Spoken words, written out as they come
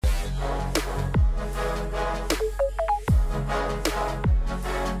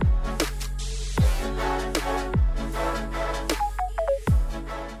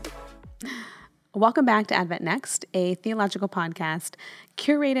Welcome back to Advent Next, a theological podcast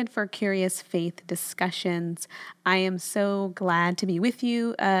curated for curious faith discussions. I am so glad to be with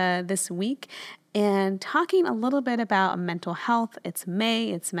you this week and talking a little bit about mental health. It's May,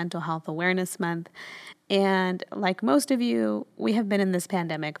 it's Mental Health Awareness Month. And like most of you, we have been in this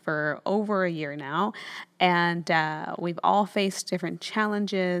pandemic for over a year now, and we've all faced different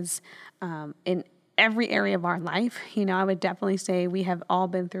challenges in every area of our life. I would definitely say we have all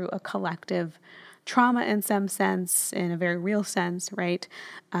been through a collective trauma in some sense, in a very real sense, right?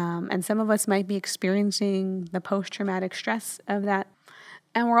 And some of us might be experiencing the post-traumatic stress of that.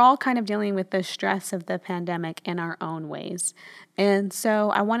 And we're all kind of dealing with the stress of the pandemic in our own ways. And so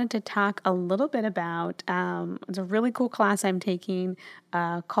I wanted to talk a little bit about, it's a really cool class I'm taking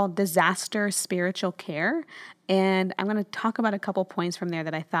called Disaster Spiritual Care. And I'm going to talk about a couple points from there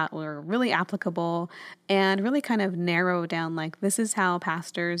that I thought were really applicable and really kind of narrow down, like, this is how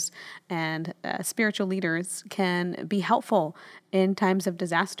pastors and spiritual leaders can be helpful in times of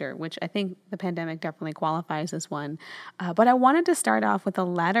disaster, which I think the pandemic definitely qualifies as one. But I wanted to start off with a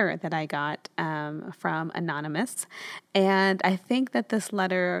letter that I got from Anonymous. And I think that this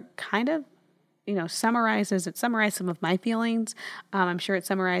letter kind of summarized some of my feelings. I'm sure it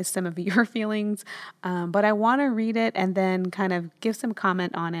summarized some of your feelings, but I want to read it and then kind of give some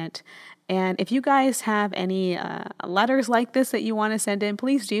comment on it. And if you guys have any letters like this that you want to send in,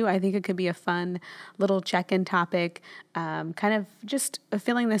 please do. I think it could be a fun little check-in topic, kind of just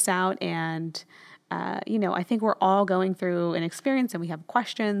filling this out. And I think we're all going through an experience and we have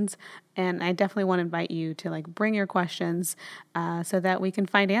questions, and I definitely want to invite you to bring your questions so that we can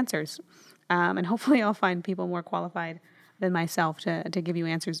find answers. And hopefully I'll find people more qualified than myself to give you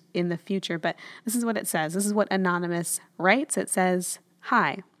answers in the future. But this is what it says. This is what Anonymous writes. It says,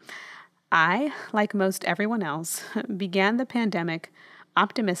 "Hi, I, like most everyone else, began the pandemic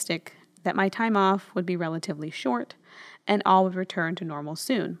optimistic that my time off would be relatively short and all would return to normal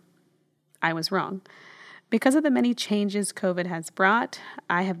soon. I was wrong. Because of the many changes COVID has brought,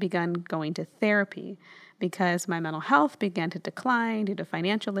 I have begun going to therapy because my mental health began to decline due to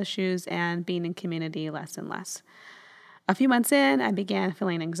financial issues and being in community less and less. A few months in, I began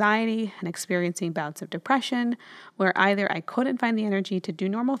feeling anxiety and experiencing bouts of depression where either I couldn't find the energy to do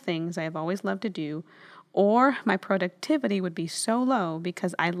normal things I have always loved to do, or my productivity would be so low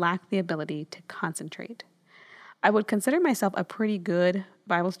because I lacked the ability to concentrate. I would consider myself a pretty good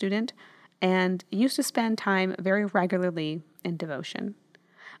Bible student and used to spend time very regularly in devotion.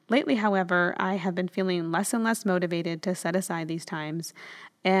 Lately, however, I have been feeling less and less motivated to set aside these times,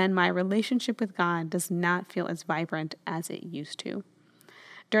 and my relationship with God does not feel as vibrant as it used to.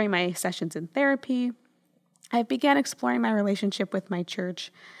 During my sessions in therapy, I began exploring my relationship with my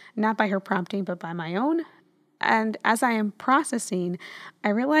church, not by her prompting, but by my own. And as I am processing, I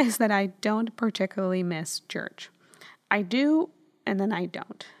realize that I don't particularly miss church. I do, and then I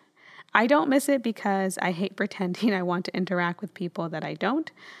don't. I don't miss it because I hate pretending I want to interact with people that I don't.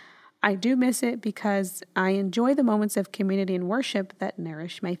 I do miss it because I enjoy the moments of community and worship that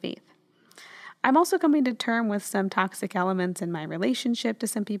nourish my faith. I'm also coming to terms with some toxic elements in my relationship to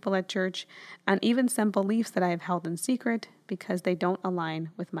some people at church, and even some beliefs that I have held in secret because they don't align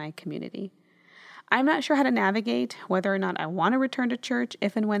with my community. I'm not sure how to navigate whether or not I want to return to church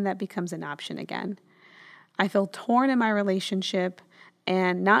if and when that becomes an option again. I feel torn in my relationship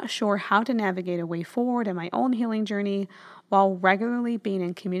and not sure how to navigate a way forward in my own healing journey while regularly being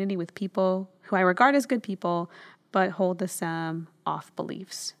in community with people who I regard as good people, but hold to some off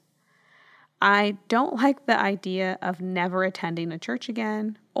beliefs. I don't like the idea of never attending a church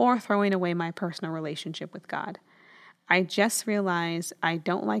again or throwing away my personal relationship with God. I just realized I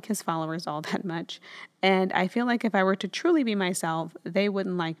don't like his followers all that much, and I feel like if I were to truly be myself, they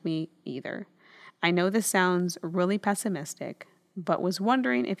wouldn't like me either. I know this sounds really pessimistic, but was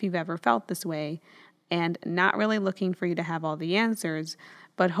wondering if you've ever felt this way, and not really looking for you to have all the answers,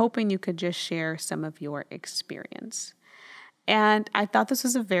 but hoping you could just share some of your experience." And I thought this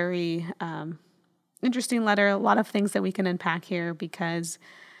was a very interesting letter, a lot of things that we can unpack here, because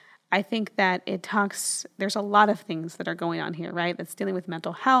I think that there's a lot of things that are going on here, right? That's dealing with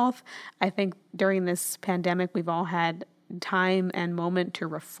mental health. I think during this pandemic, we've all had time and moment to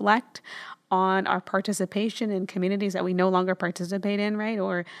reflect on our participation in communities that we no longer participate in, right?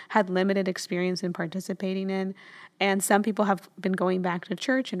 Or had limited experience in participating in. And some people have been going back to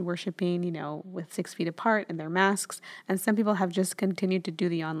church and worshiping, with 6 feet apart and their masks. And some people have just continued to do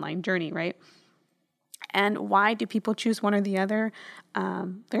the online journey, right? And why do people choose one or the other?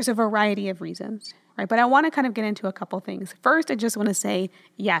 There's a variety of reasons, right? But I want to kind of get into a couple things. First, I just want to say,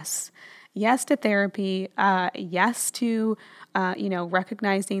 yes, Yes to therapy. Yes to,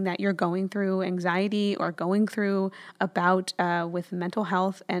 recognizing that you're going through anxiety or going through a bout with mental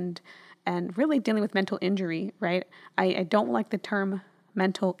health and really dealing with mental injury, right? I don't like the term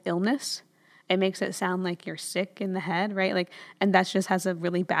mental illness. It makes it sound like you're sick in the head, right? Like, and that just has a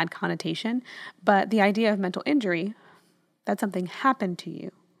really bad connotation. But the idea of mental injury, that something happened to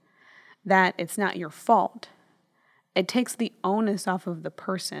you, that it's not your fault. It takes the onus off of the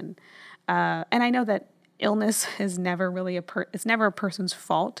person. And I know that illness is never really it's never a person's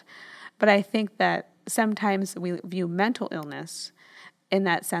fault, but I think that sometimes we view mental illness in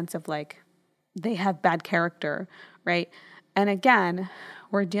that sense of like they have bad character, right? And again,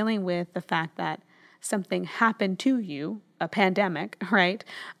 we're dealing with the fact that something happened to you, a pandemic, right?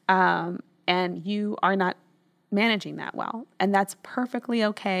 And you are not managing that well. And that's perfectly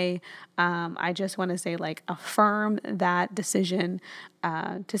okay. I just want to say, like, affirm that decision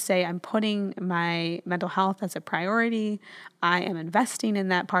to say, I'm putting my mental health as a priority. I am investing in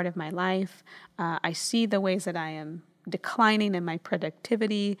that part of my life. I see the ways that I am declining in my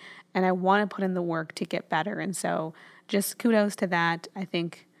productivity, and I want to put in the work to get better. And so just kudos to that. I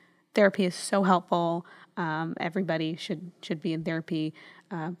think therapy is so helpful. Everybody should be in therapy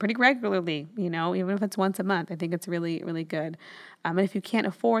pretty regularly, even if it's once a month. I think it's really, really good. And if you can't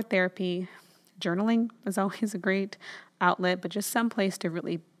afford therapy, journaling is always a great outlet, but just some place to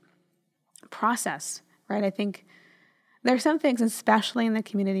really process, right? I think there are some things, especially in the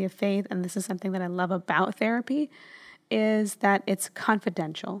community of faith, and this is something that I love about therapy, is that it's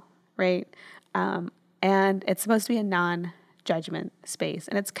confidential, right? And it's supposed to be a non-judgment space.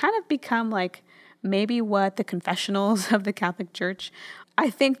 And it's kind of become like maybe what the confessionals of the Catholic Church. I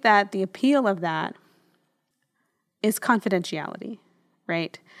think that the appeal of that is confidentiality,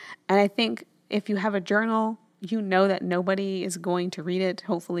 right? And I think if you have a journal, you know that nobody is going to read it,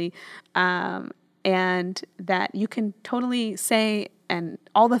 hopefully, and that you can totally say, and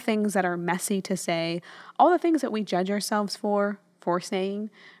all the things that are messy to say, all the things that we judge ourselves for saying,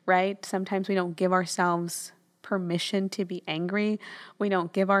 right? Sometimes we don't give ourselves permission to be angry. We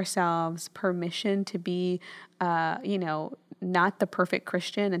don't give ourselves permission to be, not the perfect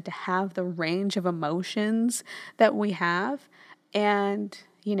Christian and to have the range of emotions that we have. And,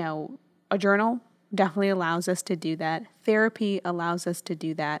 a journal definitely allows us to do that. Therapy allows us to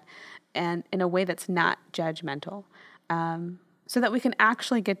do that, and in a way that's not judgmental, so that we can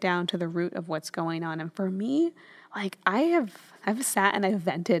actually get down to the root of what's going on. And for me, like I've sat and I've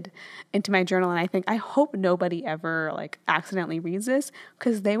vented into my journal, and I hope nobody ever like accidentally reads this,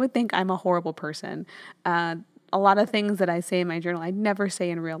 because they would think I'm a horrible person. A lot of things that I say in my journal, I never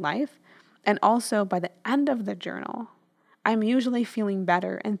say in real life. And also by the end of the journal, I'm usually feeling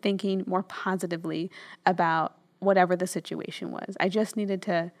better and thinking more positively about whatever the situation was. I just needed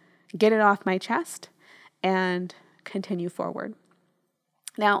to get it off my chest and continue forward.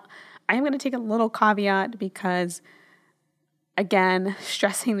 Now, I'm going to take a little caveat because, again,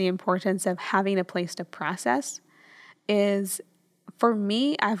 stressing the importance of having a place to process is, for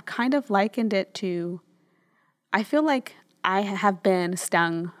me, I've kind of likened it to, I feel like I have been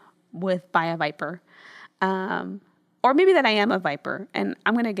stung by a viper, or maybe that I am a viper, and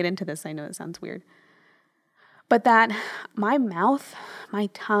I'm going to get into this. I know it sounds weird, but that my mouth, my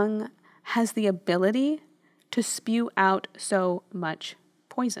tongue has the ability to spew out so much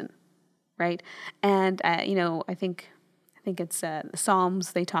poison, right? And I think it's the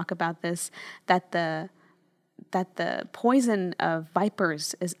Psalms. They talk about this, that the poison of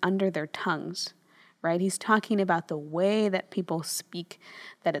vipers is under their tongues, right? He's talking about the way that people speak,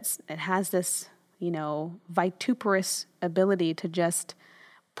 that it has this vituperous ability to just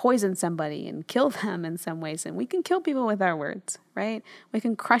poison somebody and kill them in some ways. And we can kill people with our words, right? We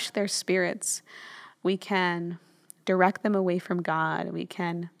can crush their spirits. We can direct them away from God. We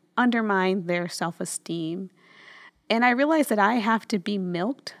can undermine their self-esteem. And I realize that I have to be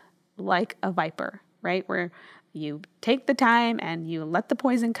milked like a viper, right? Where you take the time and you let the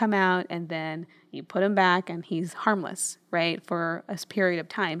poison come out, and then you put him back and he's harmless, right? For a period of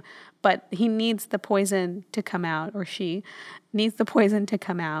time. But he needs the poison to come out, or she needs the poison to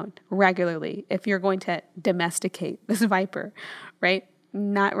come out regularly if you're going to domesticate this viper, right?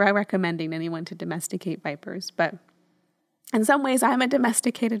 Not recommending anyone to domesticate vipers, but in some ways I'm a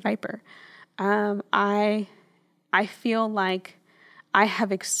domesticated viper. I feel like I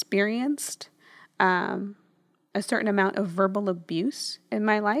have experienced a certain amount of verbal abuse in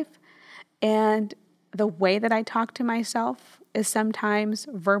my life, and the way that I talk to myself is sometimes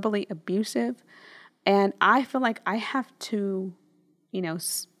verbally abusive, and I feel like I have to,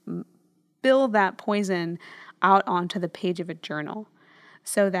 spill that poison out onto the page of a journal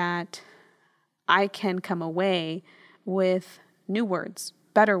so that I can come away with new words,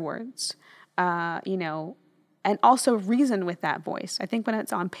 better words, and also reason with that voice. I think when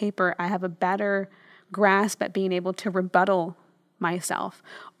it's on paper, I have a better grasp at being able to rebuttal myself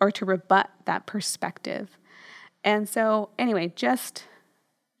or to rebut that perspective. And so anyway, just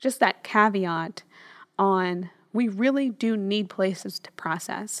that caveat on we really do need places to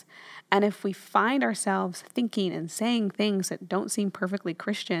process. And if we find ourselves thinking and saying things that don't seem perfectly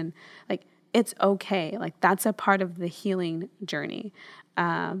Christian, like it's okay. Like that's a part of the healing journey.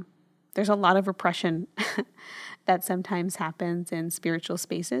 There's a lot of repression that sometimes happens in spiritual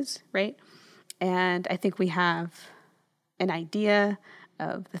spaces, right? And I think we have an idea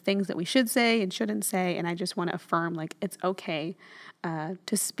of the things that we should say and shouldn't say. And I just want to affirm, like, it's okay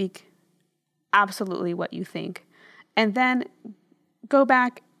to speak absolutely what you think. And then go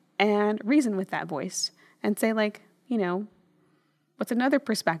back and reason with that voice and say, like, what's another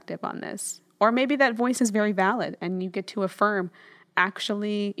perspective on this? Or maybe that voice is very valid and you get to affirm,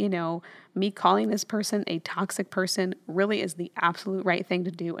 actually, me calling this person a toxic person really is the absolute right thing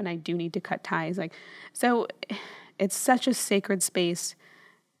to do. And I do need to cut ties. So it's such a sacred space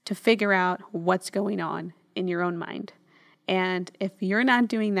to figure out what's going on in your own mind. And if you're not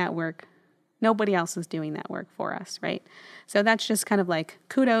doing that work, nobody else is doing that work for us, right? So that's just kind of like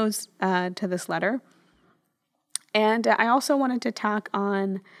kudos to this letter. And I also wanted to talk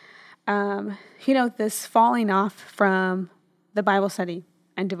on, this falling off from the Bible study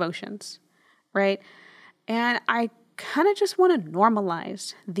and devotions, right? And I kind of just want to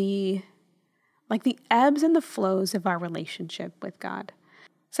normalize the ebbs and the flows of our relationship with God.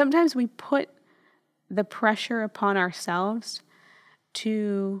 Sometimes we put the pressure upon ourselves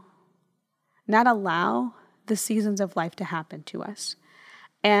to not allow the seasons of life to happen to us.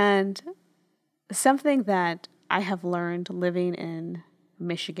 And something that I have learned living in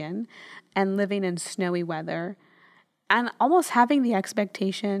Michigan and living in snowy weather and almost having the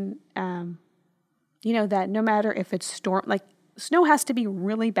expectation, that no matter if it's snow has to be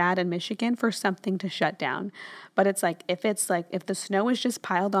really bad in Michigan for something to shut down. But it's like, if the snow is just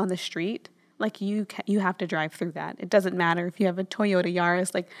piled on the street, like you have to drive through that. It doesn't matter if you have a Toyota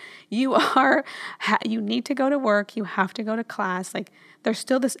Yaris, like you need to go to work, you have to go to class. Like there's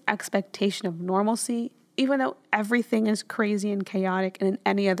still this expectation of normalcy, even though everything is crazy and chaotic, and in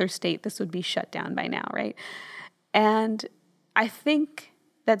any other state, this would be shut down by now, right? And I think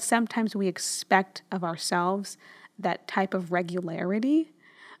that sometimes we expect of ourselves that type of regularity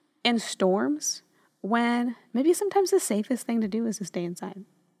in storms when maybe sometimes the safest thing to do is to stay inside,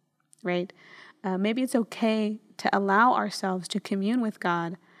 right? Maybe it's okay to allow ourselves to commune with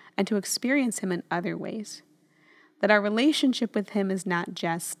God and to experience Him in other ways. That our relationship with Him is not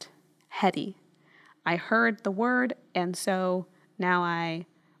just heady. I heard the word, and so now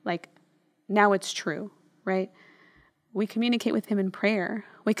now it's true, right? We communicate with Him in prayer.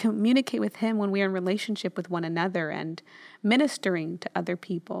 We communicate with Him when we are in relationship with one another and ministering to other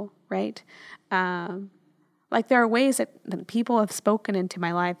people, right? There are ways that people have spoken into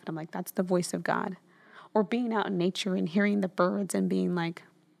my life, and I'm like, that's the voice of God. Or being out in nature and hearing the birds and being like,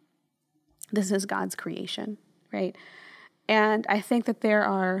 this is God's creation, right? And I think that there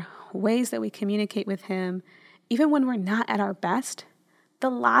are ways that we communicate with Him, even when we're not at our best. The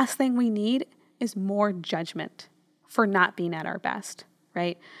last thing we need is more judgment for not being at our best,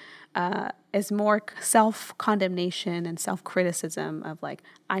 right? Is more self-condemnation and self-criticism of like,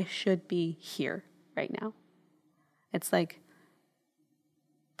 I should be here right now. It's like,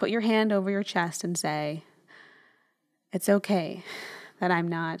 put your hand over your chest and say, it's okay that I'm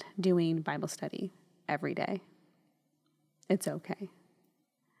not doing Bible study every day. It's okay.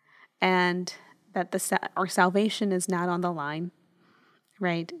 And that our salvation is not on the line,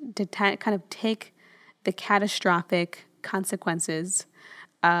 right? To kind of take the catastrophic consequences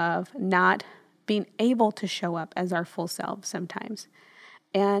of not being able to show up as our full selves sometimes,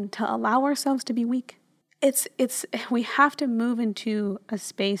 and to allow ourselves to be weak. We have to move into a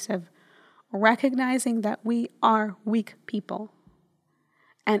space of recognizing that we are weak people,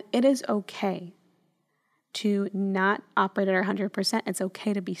 and it is okay to not operate at our 100%. It's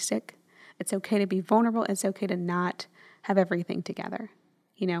okay to be sick. It's okay to be vulnerable. It's okay to not have everything together.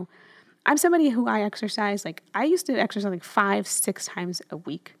 I'm somebody who I exercise, I used to exercise 5-6 times a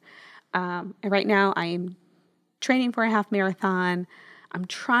week. And right now I am training for a half marathon. I'm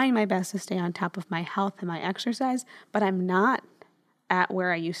trying my best to stay on top of my health and my exercise, but I'm not at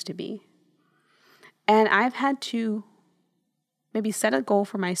where I used to be. And I've had to maybe set a goal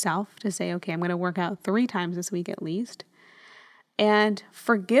for myself to say, okay, I'm going to work out 3 times this week at least, and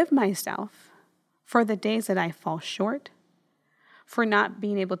forgive myself for the days that I fall short, for not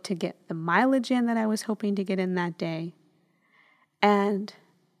being able to get the mileage in that I was hoping to get in that day. And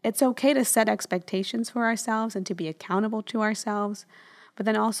it's okay to set expectations for ourselves and to be accountable to ourselves, but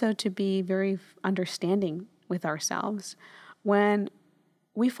then also to be very understanding with ourselves when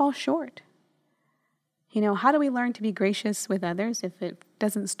we fall short. How do we learn to be gracious with others if it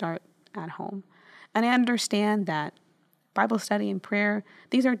doesn't start at home? And I understand that Bible study and prayer,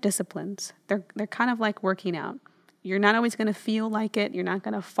 these are disciplines. They're kind of like working out. You're not always going to feel like it. You're not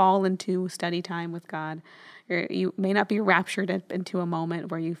going to fall into study time with God. You may not be raptured into a moment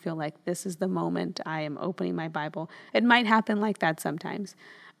where you feel like this is the moment I am opening my Bible. It might happen like that sometimes.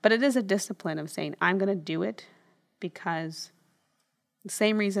 But it is a discipline of saying, I'm going to do it because the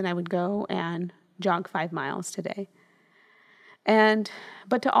same reason I would go and jog 5 miles today.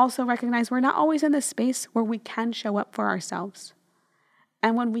 But to also recognize we're not always in the space where we can show up for ourselves.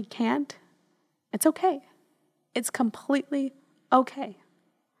 And when we can't, it's okay. It's completely okay.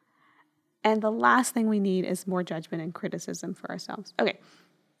 And the last thing we need is more judgment and criticism for ourselves. Okay,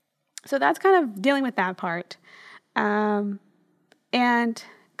 so that's kind of dealing with that part. And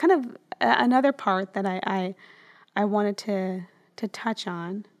kind of another part that I wanted to touch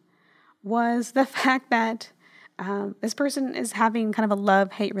on was the fact that this person is having kind of a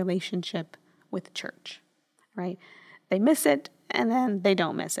love-hate relationship with church, right? They miss it and then they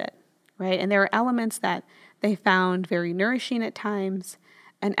don't miss it, right? And there are elements that they found very nourishing at times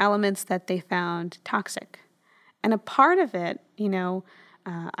and elements that they found toxic. And a part of it,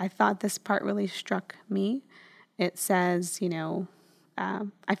 I thought this part really struck me. It says,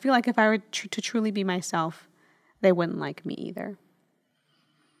 I feel like if I were to truly be myself, they wouldn't like me either.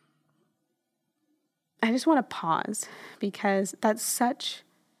 I just want to pause because that's such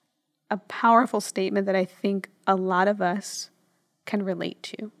a powerful statement that I think a lot of us can relate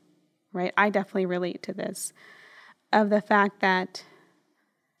to, right? I definitely relate to this, of the fact that,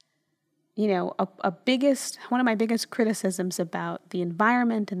 one of my biggest criticisms about the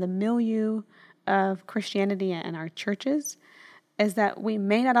environment and the milieu of Christianity and our churches is that we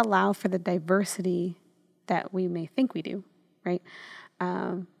may not allow for the diversity that we may think we do, right?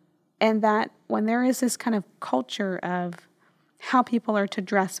 And that when there is this kind of culture of how people are to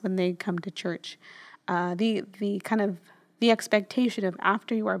dress when they come to church, the expectation of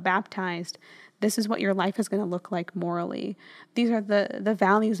after you are baptized, this is what your life is going to look like morally. These are the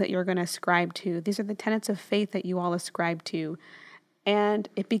values that you're going to ascribe to. These are the tenets of faith that you all ascribe to. And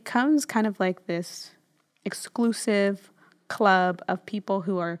it becomes kind of like this exclusive club of people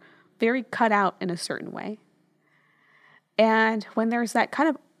who are very cut out in a certain way. And when there's that kind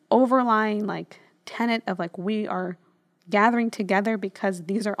of overlying tenet of we are gathering together because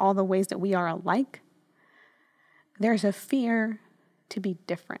these are all the ways that we are alike, there's a fear to be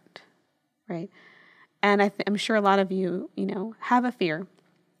different, right? And I'm sure a lot of you, have a fear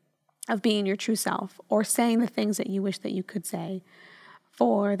of being your true self or saying the things that you wish that you could say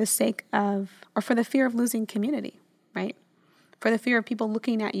for the sake of, or for the fear of losing community, right? For the fear of people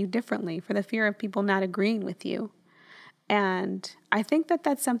looking at you differently, for the fear of people not agreeing with you. And I think that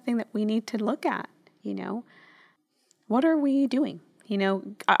that's something that we need to look at, What are we doing?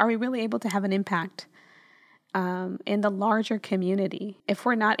 Are we really able to have an impact in the larger community if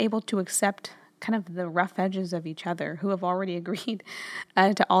we're not able to accept kind of the rough edges of each other who have already agreed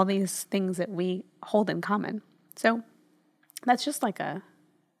to all these things that we hold in common? So that's just I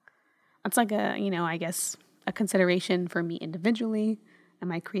guess a consideration for me individually.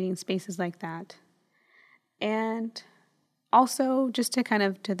 Am I creating spaces like that? And also, just to kind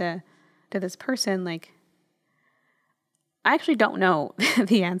of to this person, I actually don't know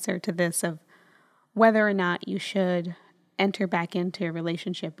the answer to this of whether or not you should enter back into a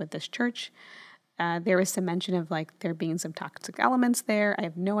relationship with this church. There was some mention of there being some toxic elements there. I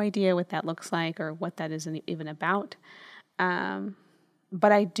have no idea what that looks like or what that is even about.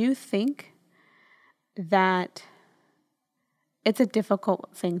 But I do think that it's a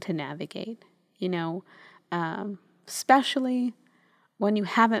difficult thing to navigate, especially when you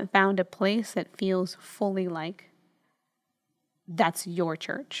haven't found a place that feels fully like that's your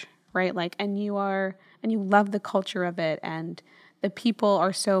church, right? And you love the culture of it and the people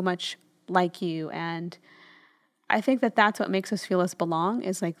are so much like you. And I think that that's what makes us feel us belong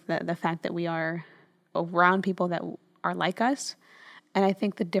is the fact that we are around people that are like us. And I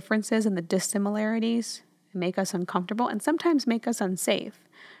think the differences and the dissimilarities make us uncomfortable and sometimes make us unsafe,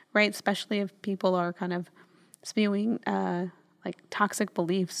 right? Especially if people are kind of spewing toxic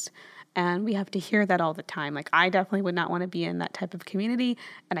beliefs, and we have to hear that all the time. I definitely would not want to be in that type of community,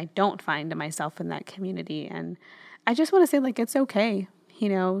 and I don't find myself in that community. And I just want to say it's okay,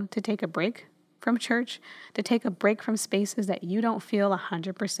 to take a break from church, to take a break from spaces that you don't feel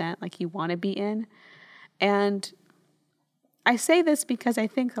 100% like you want to be in. And I say this because I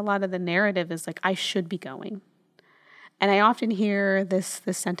think a lot of the narrative is like, I should be going. And I often hear this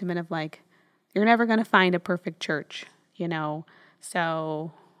sentiment of like, you're never going to find a perfect church,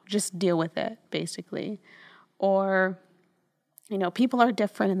 so just deal with it, basically. Or, people are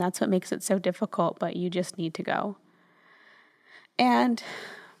different and that's what makes it so difficult, but you just need to go. And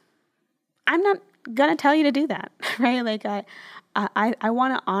I'm not going to tell you to do that, right? Like I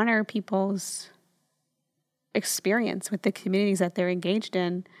want to honor people's experience with the communities that they're engaged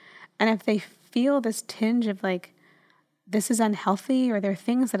in. And if they feel this tinge of like, this is unhealthy, or there are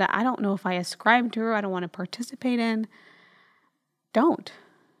things that I don't know if I ascribe to or I don't want to participate in, don't.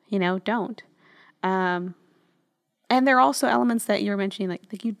 And there are also elements that you're mentioning,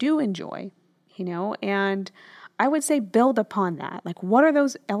 like you do enjoy, and I would say build upon that. Like, what are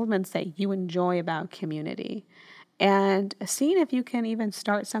those elements that you enjoy about community? And seeing if you can even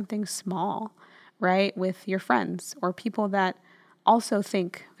start something small, right, with your friends or people that also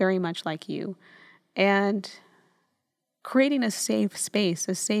think very much like you. And creating a safe space,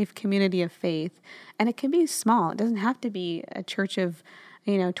 a safe community of faith. And it can be small. It doesn't have to be a church of,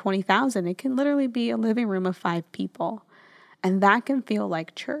 20,000. It can literally be a living room of 5 people. And that can feel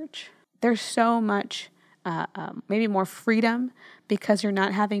like church. There's so much, maybe more freedom, because you're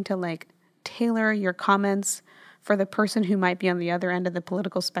not having to like tailor your comments for the person who might be on the other end of the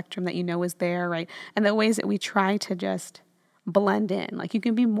political spectrum that is there, right? And the ways that we try to just blend in. Like, you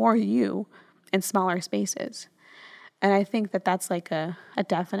can be more you in smaller spaces. And I think that that's like a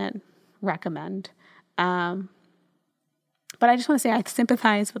definite recommend. But I just want to say I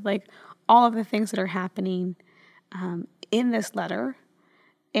sympathize with like all of the things that are happening in this letter.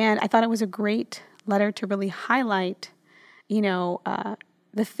 And I thought it was a great letter to really highlight, the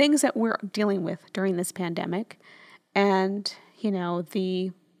things that we're dealing with during this pandemic, and,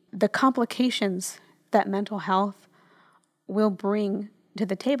 the complications that mental health will bring to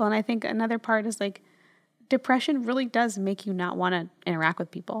the table. And I think another part is like, depression really does make you not want to interact with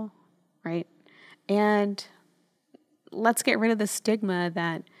people, right? And let's get rid of the stigma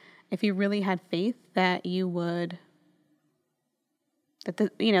that if you really had faith that you would,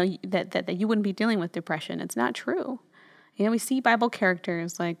 that you wouldn't be dealing with depression. It's not true. We see Bible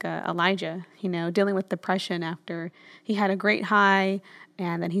characters like Elijah, dealing with depression after he had a great high,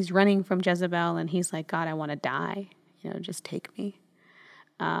 and then he's running from Jezebel, and he's like, God, I want to die. Just take me.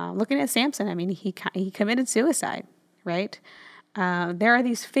 Looking at Samson, I mean, he committed suicide, right? There are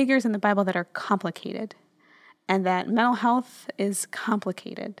these figures in the Bible that are complicated, and that mental health is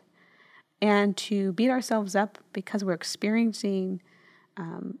complicated. And to beat ourselves up because we're experiencing,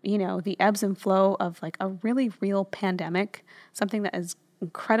 the ebbs and flow of like a really real pandemic, something that is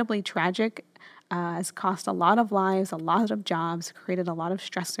incredibly tragic, has cost a lot of lives, a lot of jobs, created a lot of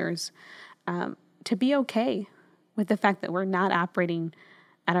stressors, to be okay with the fact that we're not operating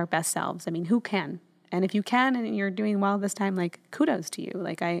at our best selves. I mean, who can? And if you can and you're doing well this time, like, kudos to you.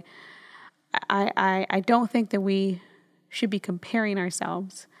 Like, I don't think that we should be comparing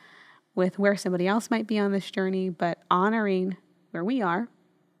ourselves with where somebody else might be on this journey, but honoring where we are.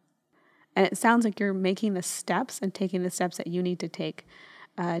 And it sounds like you're making the steps and taking the steps that you need to take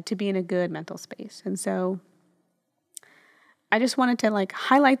to be in a good mental space. And so I just wanted to like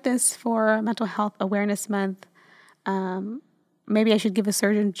highlight this for Mental Health Awareness Month. Maybe I should give a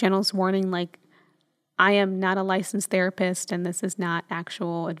Surgeon General's warning, like, I am not a licensed therapist, and this is not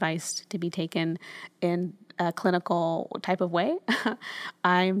actual advice to be taken in a clinical type of way.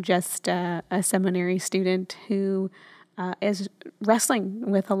 I'm just a seminary student who is wrestling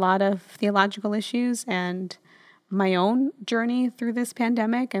with a lot of theological issues and my own journey through this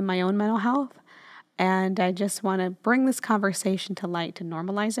pandemic and my own mental health. And I just want to bring this conversation to light to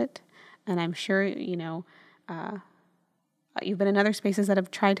normalize it. And I'm sure, you've been in other spaces that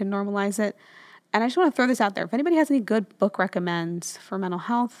have tried to normalize it. And I just want to throw this out there. If anybody has any good book recommends for mental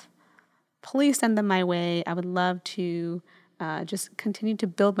health, please send them my way. I would love to just continue to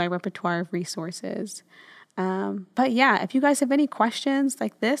build my repertoire of resources. But yeah, if you guys have any questions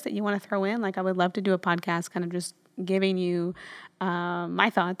like this that you want to throw in, like, I would love to do a podcast kind of just giving you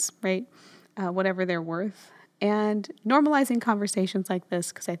my thoughts, right? Whatever they're worth. And normalizing conversations like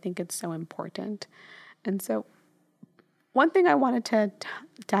this, because I think it's so important. And so one thing I wanted to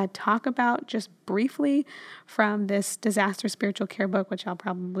talk about just briefly from this Disaster Spiritual Care book, which I'll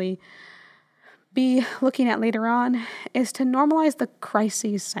probably be looking at later on, is to normalize the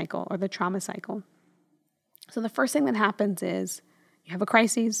crises cycle or the trauma cycle. So the first thing that happens is you have a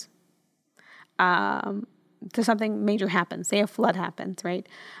crisis. so something major happens, say a flood happens, right?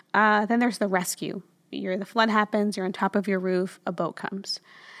 Then there's the rescue. The flood happens, you're on top of your roof, a boat comes.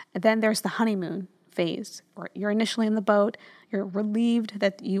 And then there's the honeymoon phase, or you're initially in the boat, you're relieved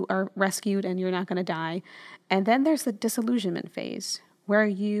that you are rescued and you're not going to die. And then there's the disillusionment phase, where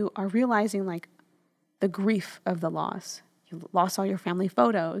you are realizing like the grief of the loss. You lost all your family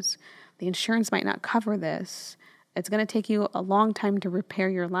photos. The insurance might not cover this. It's going to take you a long time to repair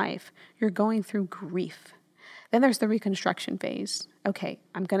your life. You're going through grief. Then there's the reconstruction phase. Okay,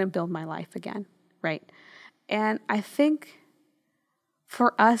 I'm going to build my life again, right? And I think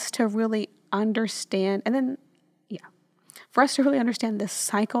for us to really understand, for us to really understand this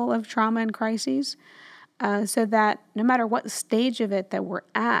cycle of trauma and crises, so that no matter what stage of it that we're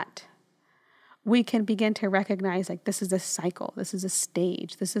at, we can begin to recognize like this is a cycle, this is a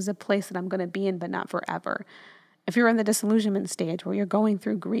stage, this is a place that I'm going to be in, but not forever. If you're in the disillusionment stage where you're going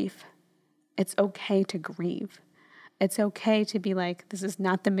through grief, it's okay to grieve. It's okay to be like, this is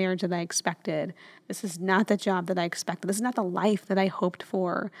not the marriage that I expected. This is not the job that I expected. This is not the life that I hoped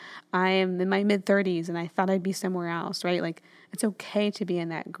for. I am in my mid-30s and I thought I'd be somewhere else, right? Like, it's okay to be in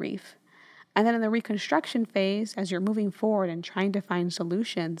that grief. And then in the reconstruction phase, as you're moving forward and trying to find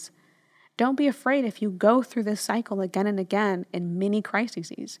solutions, don't be afraid if you go through this cycle again and again in mini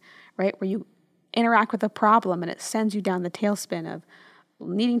crises, right? Where you interact with a problem and it sends you down the tailspin of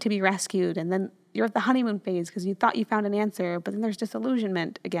needing to be rescued, and then you're at the honeymoon phase because you thought you found an answer, but then there's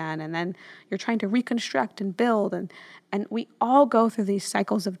disillusionment again, and then you're trying to reconstruct and build, and we all go through these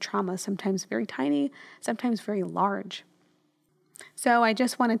cycles of trauma, sometimes very tiny, sometimes very large. So I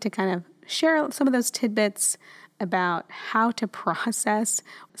just wanted to kind of share some of those tidbits about how to process.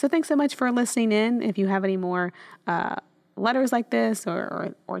 So thanks so much for listening in. If you have any more letters like this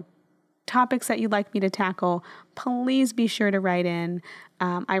or topics that you'd like me to tackle, please be sure to write in.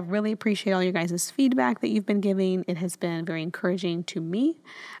 I really appreciate all you guys' feedback that you've been giving. It has been very encouraging to me.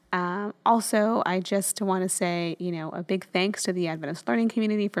 Also, I just want to say, a big thanks to the Adventist Learning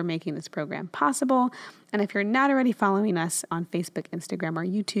Community for making this program possible. And if you're not already following us on Facebook, Instagram, or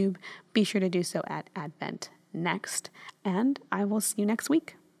YouTube, be sure to do so at Advent Next. And I will see you next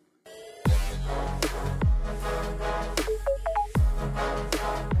week.